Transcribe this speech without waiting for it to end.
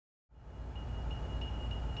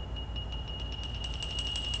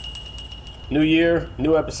New year,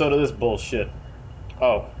 new episode of this bullshit.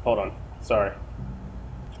 Oh, hold on. Sorry.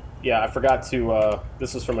 Yeah, I forgot to,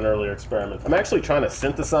 this is from an earlier experiment. I'm actually trying to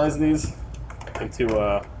synthesize these into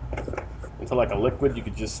like a liquid. You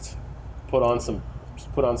could just put on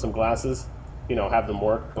some glasses, you know, have them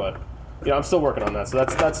work, but, you know, I'm still working on that, so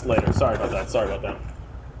that's later. Sorry about that.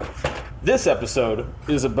 This episode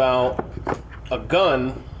is about a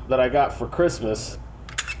gun that I got for Christmas.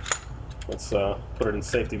 Let's put it in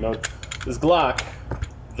safety mode. This Glock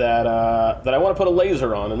that I want to put a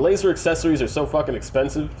laser on, and laser accessories are so fucking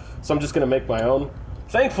expensive, so I'm just gonna make my own.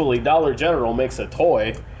 Thankfully, Dollar General makes a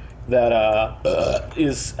toy that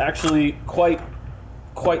is actually quite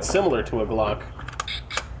similar to a Glock.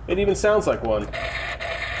 It even sounds like one.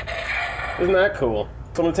 Isn't that cool?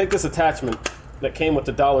 So I'm gonna take this attachment that came with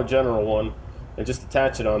the Dollar General one and just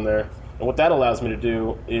attach it on there. And what that allows me to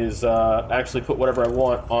do is actually put whatever I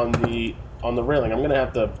want on the railing. I'm gonna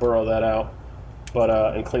have to burrow that out, but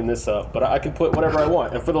and clean this up. But I can put whatever I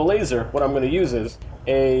want. And for the laser, what I'm gonna use is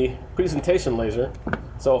a presentation laser.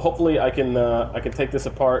 So hopefully I can take this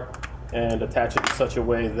apart and attach it in such a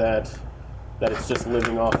way that it's just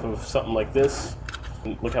living off of something like this.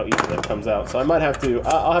 And look how easy that comes out. So I might have to,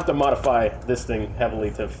 I'll have to modify this thing heavily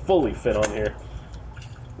to fully fit on here.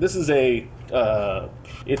 This is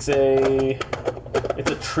it's a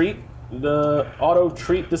treat, the auto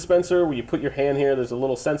treat dispenser where you put your hand here, there's a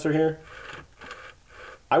little sensor here.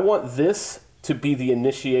 I want this to be the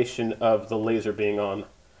initiation of the laser being on.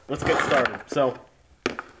 Let's get started. So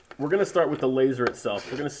we're gonna start with the laser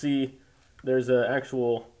itself. We're gonna see there's an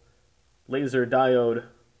actual laser diode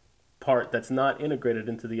part that's not integrated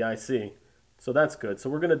into the IC. So that's good. So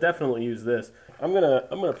we're gonna definitely use this. I'm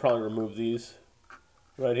gonna probably remove these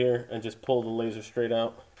right here and just pull the laser straight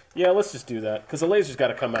out. Yeah, let's just do that, because the laser's got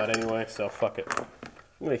to come out anyway, so fuck it.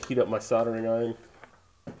 I'm going to heat up my soldering iron.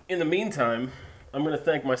 In the meantime, I'm going to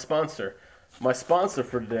thank my sponsor. My sponsor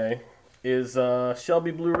for today is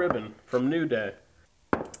Shelby Blue Ribbon from New Day.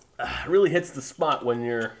 Really hits the spot when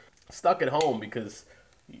you're stuck at home because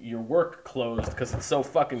your work closed because it's so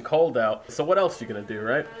fucking cold out. So what else are you going to do,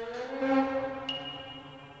 right?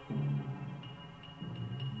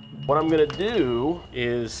 What I'm going to do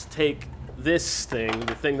is take this thing,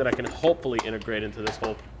 the thing that I can hopefully integrate into this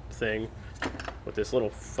whole thing with this little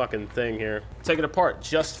fucking thing here, take it apart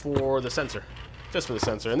just for the sensor. Just for the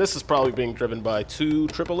sensor. And this is probably being driven by 2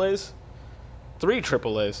 AAAs? 3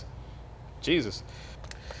 AAAs. Jesus.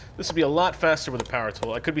 This would be a lot faster with a power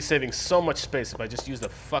tool. I could be saving so much space if I just used a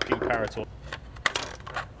fucking power tool.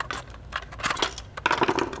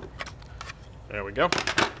 There we go.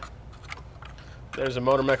 There's a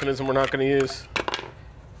motor mechanism we're not going to use.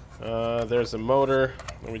 There's a motor.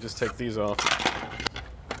 Let me just take these off.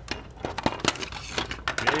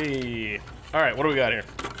 Hey. Alright, what do we got here?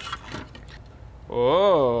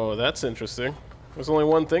 Oh, that's interesting. There's only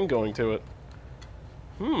one thing going to it.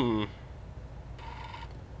 Oh,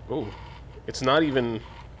 it's not even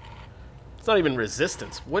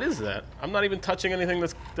resistance. What is that? I'm not even touching anything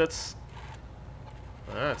that's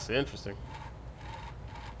interesting.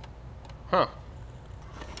 Huh.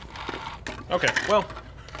 Okay, well,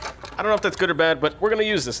 I don't know if that's good or bad, but we're going to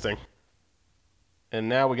use this thing. And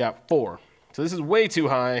now we got 4. So this is way too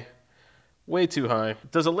high. Way too high.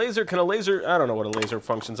 Can a laser, I don't know what a laser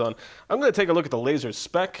functions on. I'm going to take a look at the laser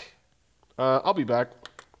spec. I'll be back.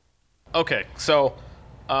 Okay, so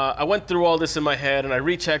I went through all this in my head, and I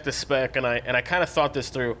rechecked the spec, and I kind of thought this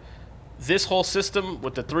through. This whole system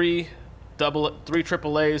with the 3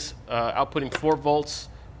 AAAs outputting 4 volts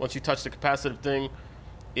once you touch the capacitive thing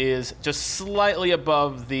is just slightly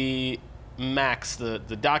above the max, the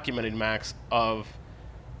documented max of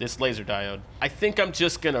this laser diode. I think I'm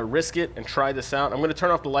just gonna risk it and try this out. I'm gonna turn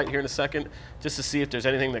off the light here in a second just to see if there's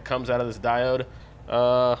anything that comes out of this diode.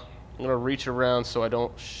 I'm gonna reach around so I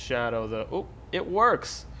don't shadow the, oh, it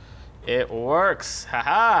works. It works,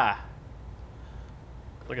 haha.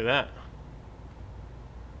 Look at that.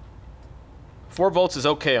 4 volts is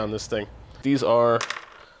okay on this thing. These are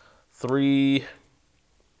 3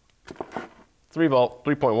 volt,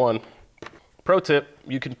 3.1. Pro tip,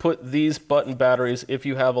 you can put these button batteries, if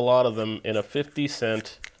you have a lot of them, in a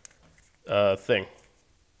 50-cent thing.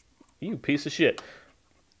 You piece of shit.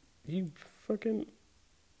 You fucking...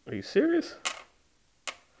 Are you serious?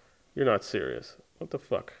 You're not serious. What the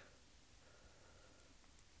fuck?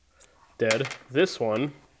 Dead. This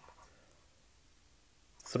one.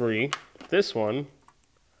 3. This one.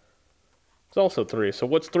 It's also 3. So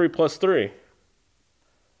what's 3 plus 3?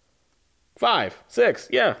 5, 6.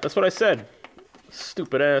 Yeah, that's what I said.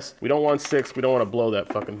 Stupid ass. We don't want 6. We don't want to blow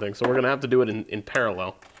that fucking thing. So we're going to have to do it in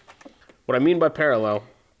parallel. What I mean by parallel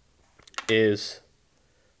is,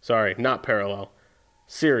 sorry, not parallel,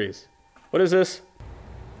 series. What is this?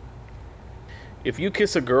 If you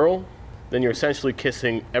kiss a girl, then you're essentially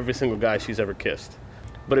kissing every single guy she's ever kissed.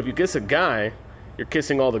 But if you kiss a guy, you're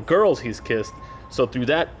kissing all the girls he's kissed. So through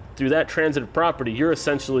that transitive property, you're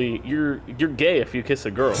essentially, you're gay if you kiss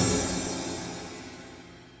a girl.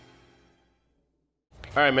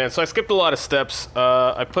 All right, man, so I skipped a lot of steps.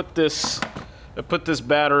 I put this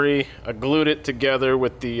battery, I glued it together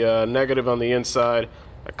with the negative on the inside.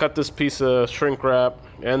 I cut this piece of shrink wrap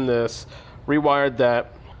and this, rewired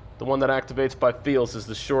that. The one that activates by feels is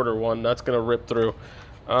the shorter one. That's gonna rip through.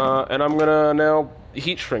 And I'm gonna now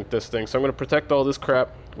heat shrink this thing. So I'm gonna protect all this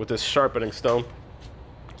crap with this sharpening stone.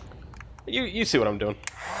 You see what I'm doing.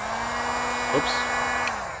 Oops.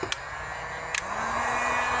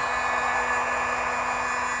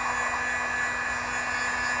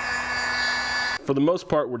 For the most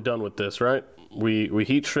part, we're done with this, right? We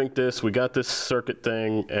heat shrink this, we got this circuit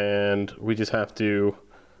thing, and we just have to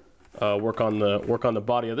work on the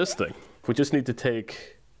body of this thing. We just need to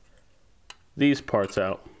take these parts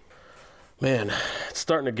out. Man, it's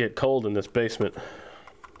starting to get cold in this basement.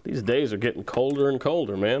 These days are getting colder and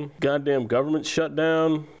colder, man. Goddamn government shut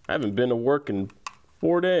down. I haven't been to work in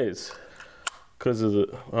 4 days because of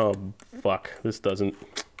the, oh fuck, this doesn't,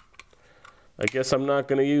 I guess I'm not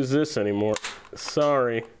gonna use this anymore.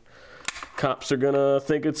 Sorry. Cops are gonna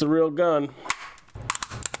think it's a real gun.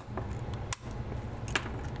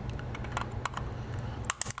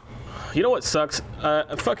 You know what sucks? I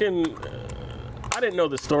didn't know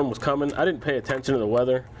the storm was coming. I didn't pay attention to the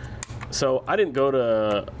weather. So I didn't go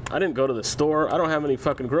to the store. I don't have any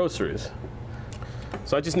fucking groceries.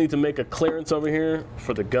 So I just need to make a clearance over here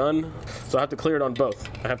for the gun. So I have to clear it on both.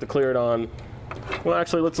 I have to clear it on, well,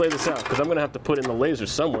 actually, let's lay this out because I'm gonna have to put in the laser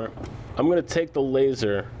somewhere. I'm gonna take the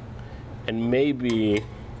laser and maybe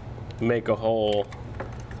make a hole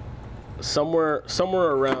somewhere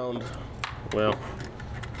around, well,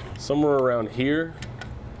 somewhere around here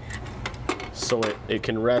so it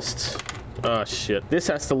can rest. Ah, shit. This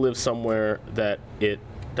has to live somewhere that it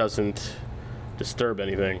doesn't disturb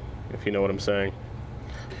anything, if you know what I'm saying.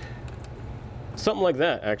 Something like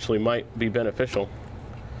that actually might be beneficial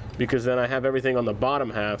because then I have everything on the bottom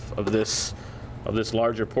half of this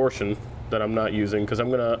larger portion that I'm not using because I'm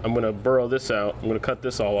gonna burrow this out. I'm gonna cut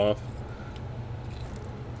this all off.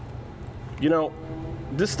 You know,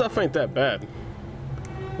 this stuff ain't that bad.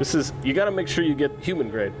 This is, you gotta make sure you get human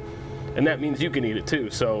grade. And that means you can eat it too.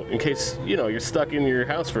 So in case, you know, you're stuck in your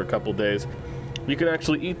house for a couple days, you can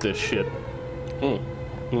actually eat this shit.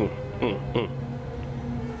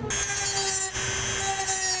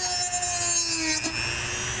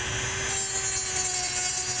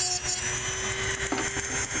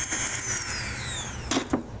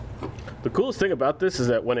 The coolest thing about this is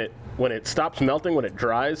that when it stops melting, when it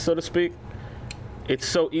dries, so to speak, it's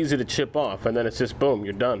so easy to chip off, and then it's just boom,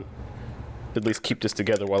 you're done. At least keep this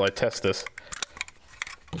together while I test this.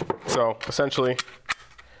 So essentially,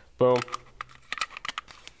 boom.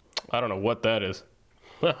 I don't know what that is.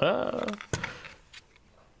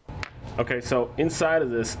 Okay, so inside of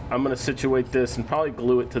this, I'm gonna situate this and probably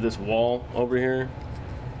glue it to this wall over here.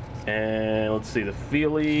 And let's see, the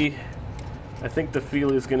feely. I think the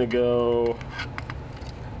feely is gonna go,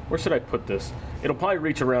 where should I put this? It'll probably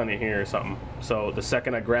reach around in here or something. So the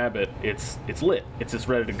second I grab it, it's lit. It's just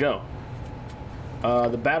ready to go.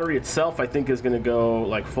 The battery itself, I think, is going to go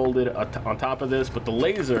like folded on top of this, but the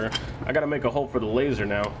laser, I got to make a hole for the laser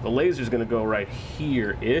now. The laser is going to go right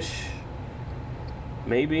here-ish,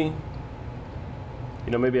 maybe.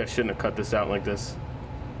 You know, maybe I shouldn't have cut this out like this.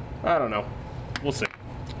 I don't know. We'll see.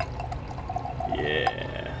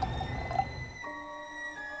 Yeah.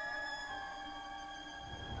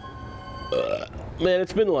 Man,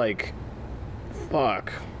 it's been like,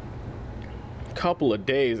 fuck, couple of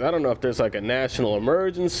days. I don't know if there's like a national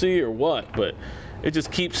emergency or what, but it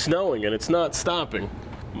just keeps snowing and it's not stopping.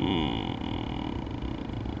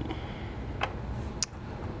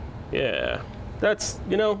 Yeah, that's,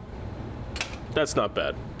 you know, that's not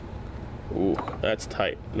bad. Ooh, that's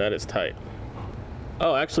tight. That is tight.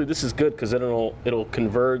 Oh, actually, this is good because it'll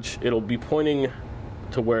converge. It'll be pointing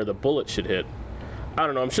to where the bullet should hit. I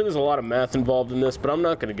don't know. I'm sure there's a lot of math involved in this, but I'm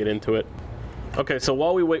not going to get into it. Okay, so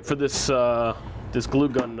while we wait for this this glue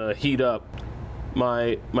gun to heat up,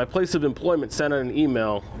 my place of employment sent out an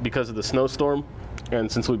email because of the snowstorm, and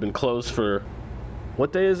since we've been closed for,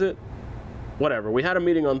 what day is it? Whatever. We had a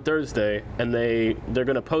meeting on Thursday, and they're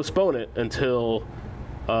going to postpone it until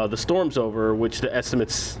the storm's over, which the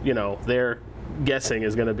estimates, you know, they're guessing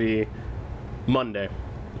is going to be Monday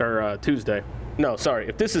or Tuesday. No, sorry.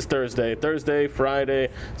 If this is Thursday, Thursday, Friday,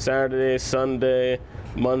 Saturday, Sunday,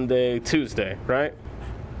 Monday, Tuesday, right?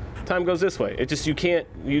 Time goes this way. You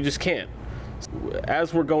just can't.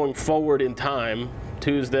 As we're going forward in time,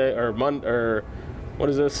 Tuesday or Monday, or what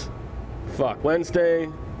is this? Fuck. Wednesday,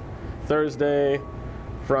 Thursday,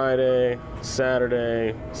 Friday,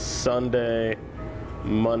 Saturday, Sunday,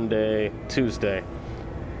 Monday, Tuesday.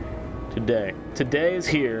 Today is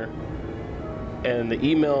here, and the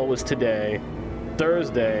email was today.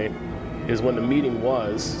 Thursday is when the meeting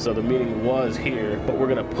was, so the meeting was here, but we're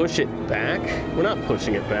gonna push it back. We're not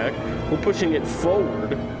pushing it back, we're pushing it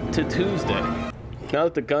forward to Tuesday. Now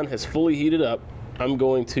that the gun has fully heated up, I'm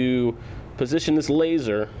going to position this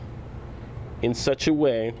laser in such a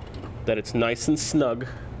way that it's nice and snug.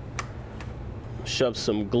 Shove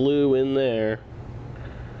some glue in there.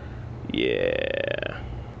 Yeah,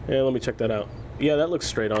 let me check that out. Yeah, that looks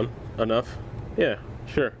straight on enough. Yeah,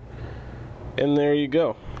 sure. And there you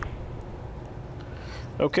go.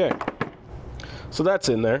 Okay, so that's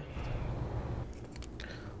in there.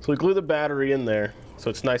 So we glue the battery in there so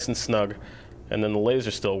it's nice and snug, and then the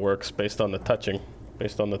laser still works based on the touchy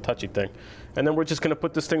thing. And then we're just gonna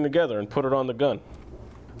put this thing together and put it on the gun.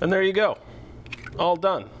 And there you go, all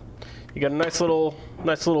done. You got a nice little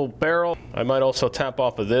barrel. I might also tap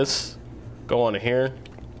off of this, go on here.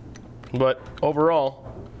 But overall,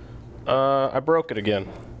 I broke it again.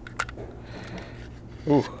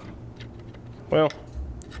 Ooh. Well,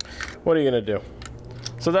 what are you gonna do?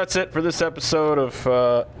 So that's it for this episode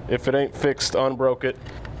of If It Ain't Fixed, Unbroke It.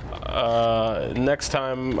 Next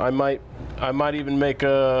time I might even make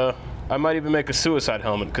a suicide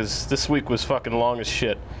helmet, because this week was fucking long as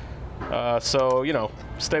shit. So, you know,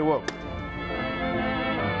 stay woke.